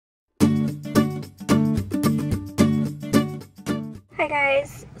Hi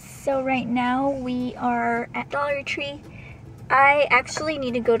guys, so right now we are at Dollar Tree. I actually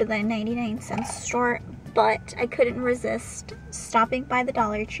need to go to the 99-cent store, but I couldn't resist stopping by the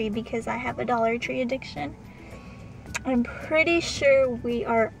Dollar Tree because I have a Dollar Tree addiction. I'm pretty sure we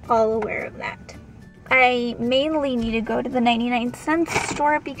are all aware of that. I mainly need to go to the 99-cent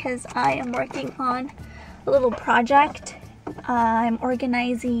store because I am working on a little project. I'm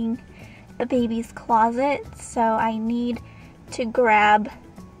organizing the baby's closet, so I need to grab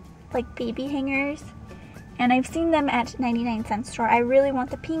like baby hangers, and I've seen them at 99-cent store. I really want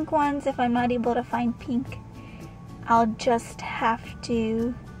the pink ones. If I'm not able to find pink, I'll just have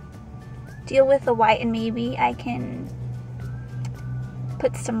to deal with the white, and maybe I can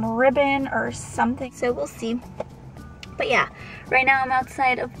put some ribbon or something, so we'll see. But yeah, right now I'm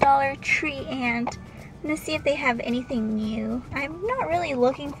outside of Dollar Tree and I'm gonna see if they have anything new. I'm not really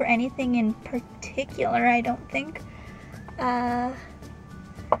looking for anything in particular, I don't think.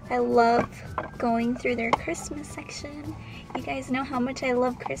 I love going through their Christmas section. You guys know how much I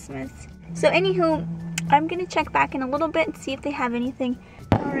love Christmas. So anywho, I'm gonna check back in a little bit and see if they have anything.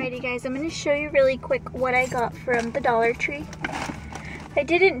 Alrighty guys, I'm gonna show you really quick what I got from the Dollar Tree. I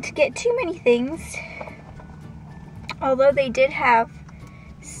didn't get too many things, although they did have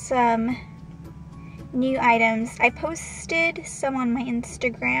some new items. I posted some on my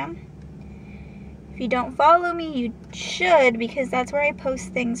Instagram. If you don't follow me, you should, because that's where I post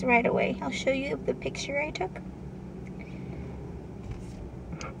things right away. I'll show you the picture I took.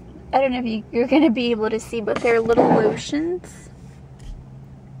 I don't know if you're going to be able to see, but they're little lotions.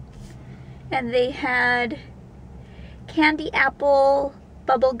 And they had candy apple,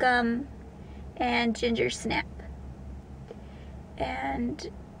 bubble gum, and ginger snap.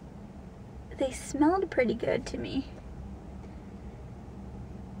 And they smelled pretty good to me,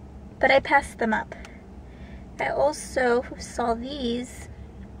 but I passed them up. I also saw these.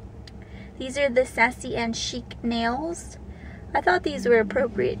 These are the Sassy and Chic nails. I thought these were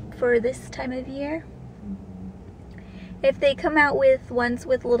appropriate for this time of year. If they come out with ones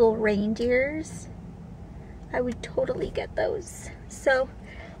with little reindeers, I would totally get those. So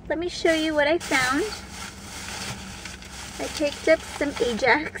let me show you what I found. I picked up some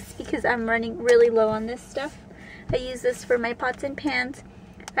Ajax because I'm running really low on this stuff. I use this for my pots and pans.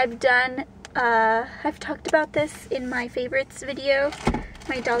 I've talked about this in my favorites video,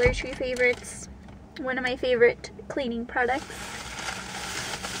 my Dollar Tree favorites, one of my favorite cleaning products.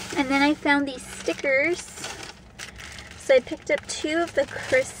 And then I found these stickers. So I picked up 2 of the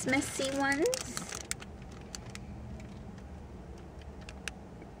Christmassy ones.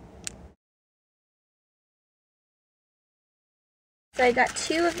 So I got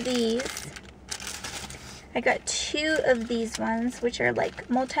 2 of these. I got 2 of these ones, which are like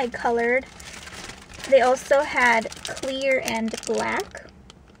multicolored. They also had clear and black.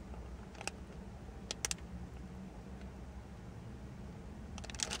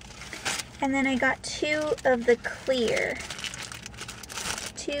 And then I got 2 of the clear.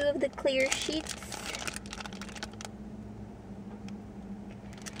 2 of the clear sheets.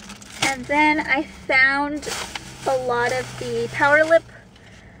 And then I found a lot of the Power Lip.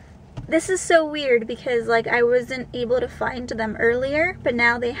 This is so weird because like I wasn't able to find them earlier, but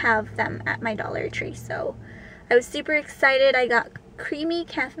now they have them at my Dollar Tree, so I was super excited. I got Creamy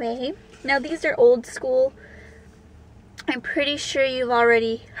Cafe. Now these are old school. I'm pretty sure you've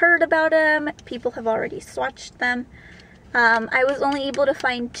already heard about them. People have already swatched them. I was only able to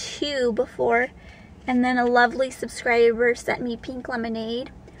find 2 before, and then a lovely subscriber sent me pink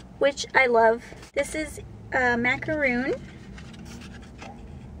lemonade, which I love. This is macaroon.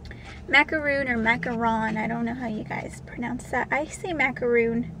 Macaroon or macaron, I don't know how you guys pronounce that. I say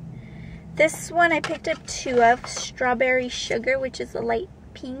macaroon. This one I picked up 2 of. Strawberry Sugar, which is a light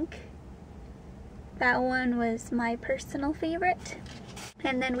pink. That one was my personal favorite.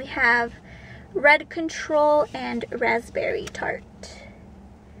 And then we have Red Control and Raspberry Tart,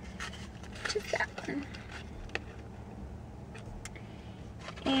 which is that one.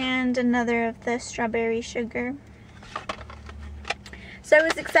 And another of the Strawberry Sugar. So I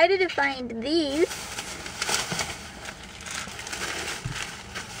was excited to find these.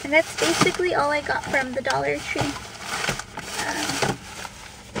 And that's basically all I got from the Dollar Tree.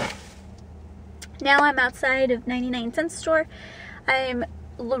 Now I'm outside of 99-cent store. I'm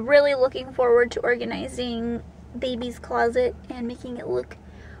really looking forward to organizing baby's closet and making it look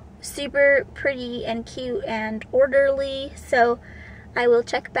super pretty and cute and orderly. So I will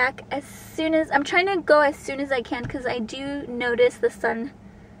check back as soon as, I'm trying to go as soon as I can because I do notice the sun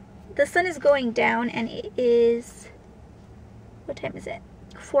is going down, and it is, what time is it?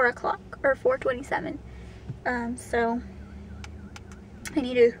 4 o'clock or 4:27. So I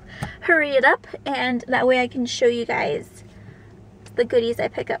need to hurry it up, and that way I can show you guys the goodies I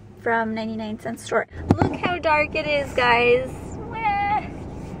pick up from 99-cent store. Look how dark it is, guys.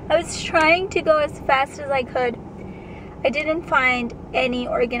 I was trying to go as fast as I could. I didn't find any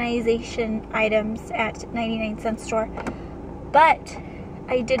organization items at 99-cent store, but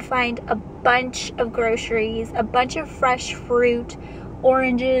I did find a bunch of groceries, a bunch of fresh fruit,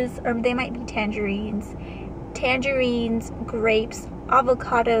 oranges, or they might be tangerines, grapes,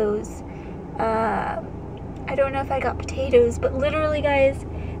 avocados. I don't know if I got potatoes, but literally, guys,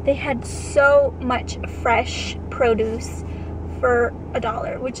 they had so much fresh produce for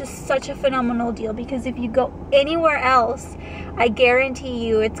 $1, which is such a phenomenal deal, because if you go anywhere else, I guarantee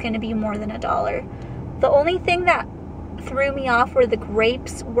you it's going to be more than $1. The only thing that threw me off were the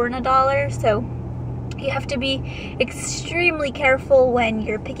grapes weren't $1, so you have to be extremely careful when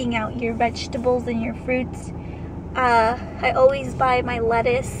you're picking out your vegetables and your fruits. I always buy my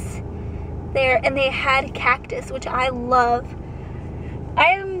lettuce there, and they had cactus, which I love.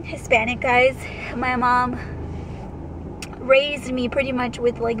 I'm Hispanic, guys. My mom raised me pretty much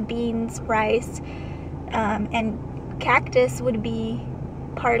with like beans, rice, and cactus would be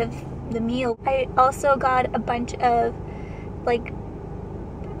part of the meal. I also got a bunch of like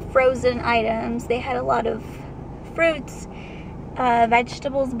frozen items. They had a lot of fruits,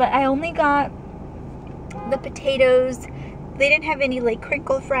 vegetables, but I only got the potatoes. They didn't have any like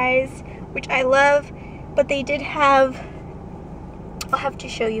crinkle fries, which I love, but they did have, I'll have to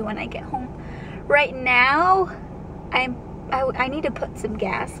show you when I get home. Right now, I need to put some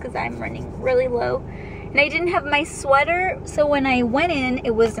gas because I'm running really low. And I didn't have my sweater, so when I went in,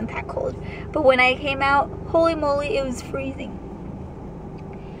 it wasn't that cold. But when I came out, holy moly, it was freezing.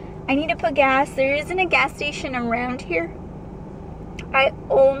 I need to put gas. There isn't a gas station around here. I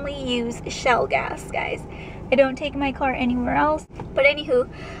only use Shell gas, guys. I don't take my car anywhere else. But anywho,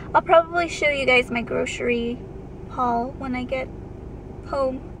 I'll probably show you guys my grocery haul when I get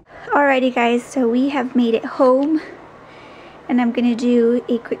home. Alrighty, guys, so we have made it home, and I'm gonna do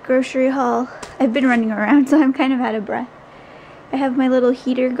a quick grocery haul. I've been running around, so I'm kind of out of breath. I have my little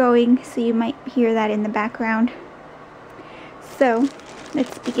heater going, so you might hear that in the background. So,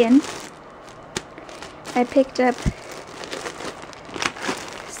 let's begin. I picked up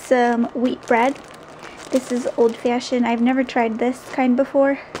some wheat bread. This is old-fashioned. I've never tried this kind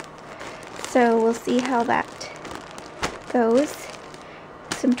before, so we'll see how that goes.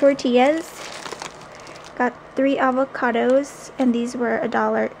 Some tortillas. Got 3 avocados, and these were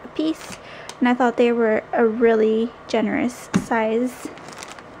 $1 a piece, and I thought they were a really generous size.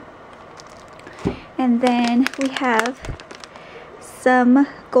 And then we have some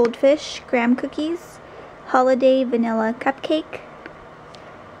goldfish graham cookies, holiday vanilla cupcake,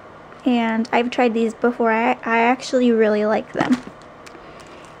 and I've tried these before. I actually really like them.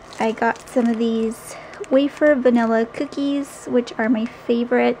 I got some of these wafer vanilla cookies, which are my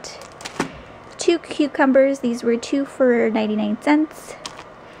favorite. 2 cucumbers. These were 2 for 99 cents.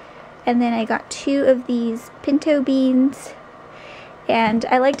 And then I got 2 of these pinto beans, and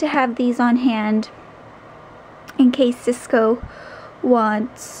I like to have these on hand in case Cisco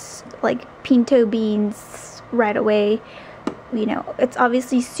wants like pinto beans right away. You know, it's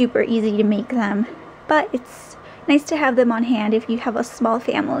obviously super easy to make them, but it's nice to have them on hand if you have a small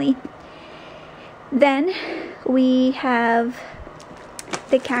family. Then we have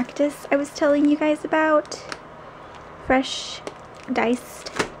the cactus I was telling you guys about, fresh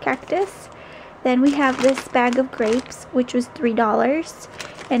diced cactus. Then we have this bag of grapes, which was $3,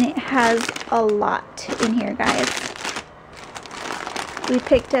 and it has a lot in here, guys. We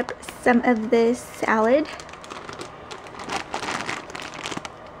picked up some of this salad.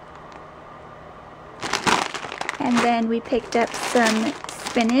 And then we picked up some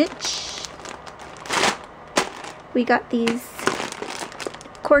spinach. We got these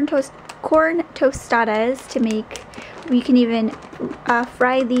corn tostadas to make. We can even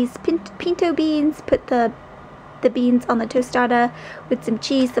fry these pinto beans, put the beans on the tostada with some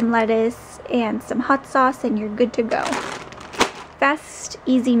cheese, some lettuce, and some hot sauce, and you're good to go. Fast,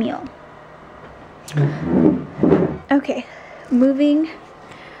 easy meal. Okay, moving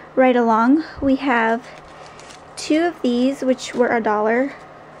right along, we have 2 of these, which were $1.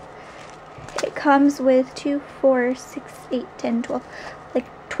 It comes with 2, 4, 6, 8, 10, 12,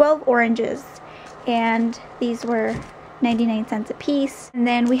 like 12 oranges, and these were 99 cents a piece. And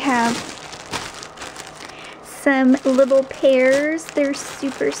then we have some little pears. They're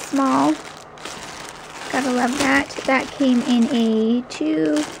super small. Gotta love that. That came in a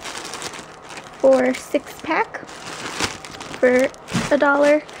 2 or 6 pack for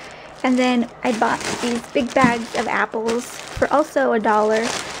 $1. And then I bought these big bags of apples for also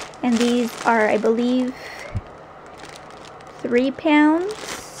 $1. And these are, I believe, 3 pounds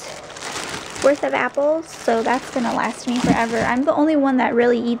worth of apples, so that's gonna last me forever. I'm the only one that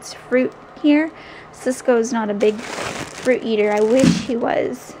really eats fruit here. Cisco's not a big fruit eater. I wish he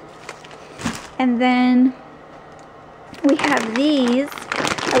was. And then we have these.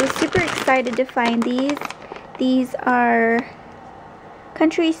 I was super excited to find these. These are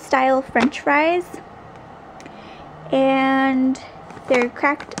country style French fries, and they're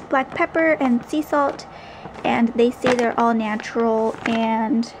cracked black pepper and sea salt, and they say they're all natural,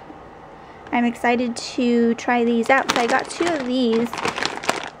 and I'm excited to try these out. So I got 2 of these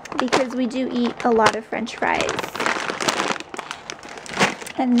because we do eat a lot of French fries.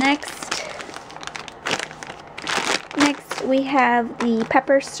 And next we have the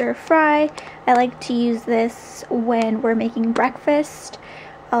pepper stir fry. I like to use this when we're making breakfast.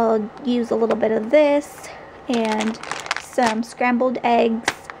 I'll use a little bit of this and some scrambled eggs.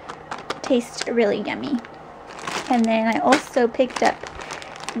 Tastes really yummy. And then I also picked up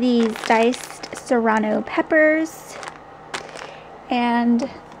these diced serrano peppers, and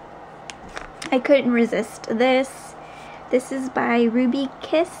I couldn't resist this. This is by Ruby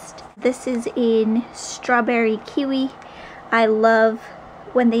Kissed. This is in strawberry kiwi. I love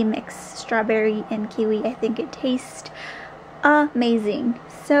when they mix strawberry and kiwi. I think it tastes amazing.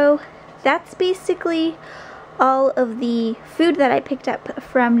 So that's basically all of the food that I picked up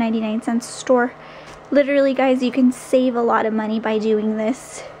from 99 cent store. Literally, guys, you can save a lot of money by doing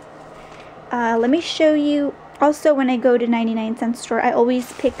this. Let me show you. Also, when I go to 99 cent store, I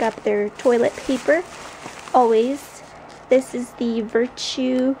always pick up their toilet paper. Always. This is the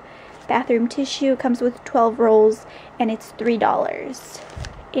Virtue bathroom tissue. It comes with 12 rolls, and it's $3.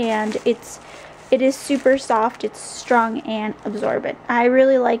 And it is super soft. It's strong and absorbent. I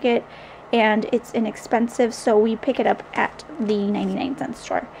really like it, and it's inexpensive, so we pick it up at the 99 cent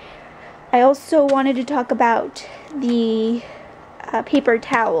store. I also wanted to talk about the paper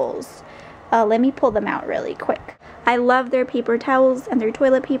towels. Let me pull them out really quick. I love their paper towels and their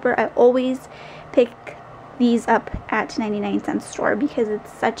toilet paper. I always pick these up at 99 cent store because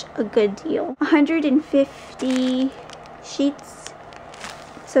it's such a good deal. 150 sheets,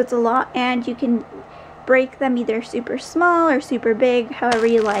 so it's a lot, and you can break them either super small or super big, however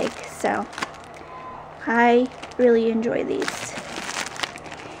you like. So I really enjoy these.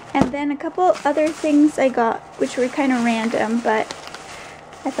 And then a couple other things I got, which were kind of random, but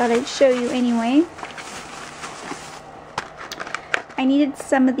I thought I'd show you anyway. I needed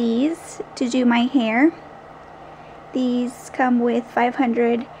some of these to do my hair. These come with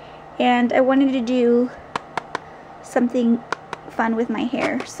 500, and I wanted to do something fun with my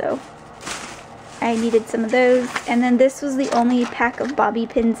hair, so I needed some of those. And then this was the only pack of bobby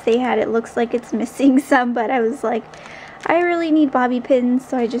pins they had. It looks like it's missing some, but I was like, I really need bobby pins,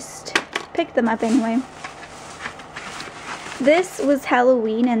 so I just picked them up anyway. This was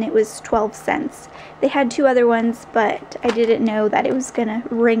Halloween, and it was 12 cents. They had 2 other ones, but I didn't know that it was gonna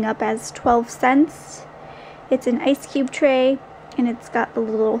ring up as 12 cents. It's an ice cube tray, and it's got the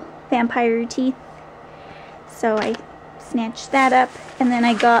little vampire teeth. So I snatched that up, and then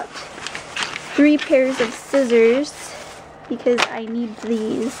I got 3 pairs of scissors because I need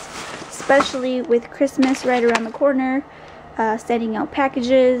these, especially with Christmas right around the corner, sending out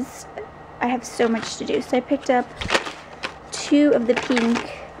packages. I have so much to do. So I picked up 2 of the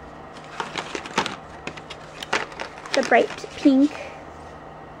pink, the bright pink,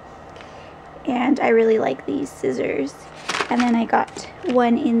 and I really like these scissors. And then I got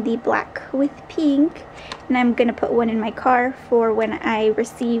 1 in the black with pink, and I'm gonna put 1 in my car for when I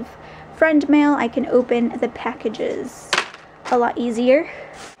receive friend mail. I can open the packages a lot easier.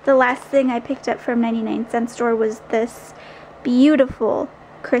 The last thing I picked up from 99 cent store was this beautiful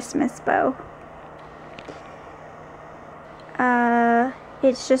Christmas bow.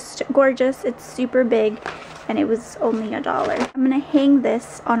 It's just gorgeous. It's super big, and it was only $1. I'm gonna hang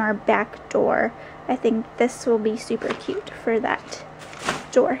this on our back door. I think this will be super cute for that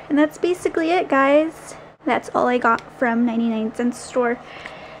door. And that's basically it, guys. That's all I got from 99 cent store.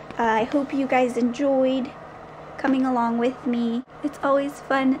 I hope you guys enjoyed coming along with me. It's always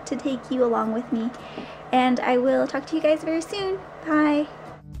fun to take you along with me, and I will talk to you guys very soon. Bye.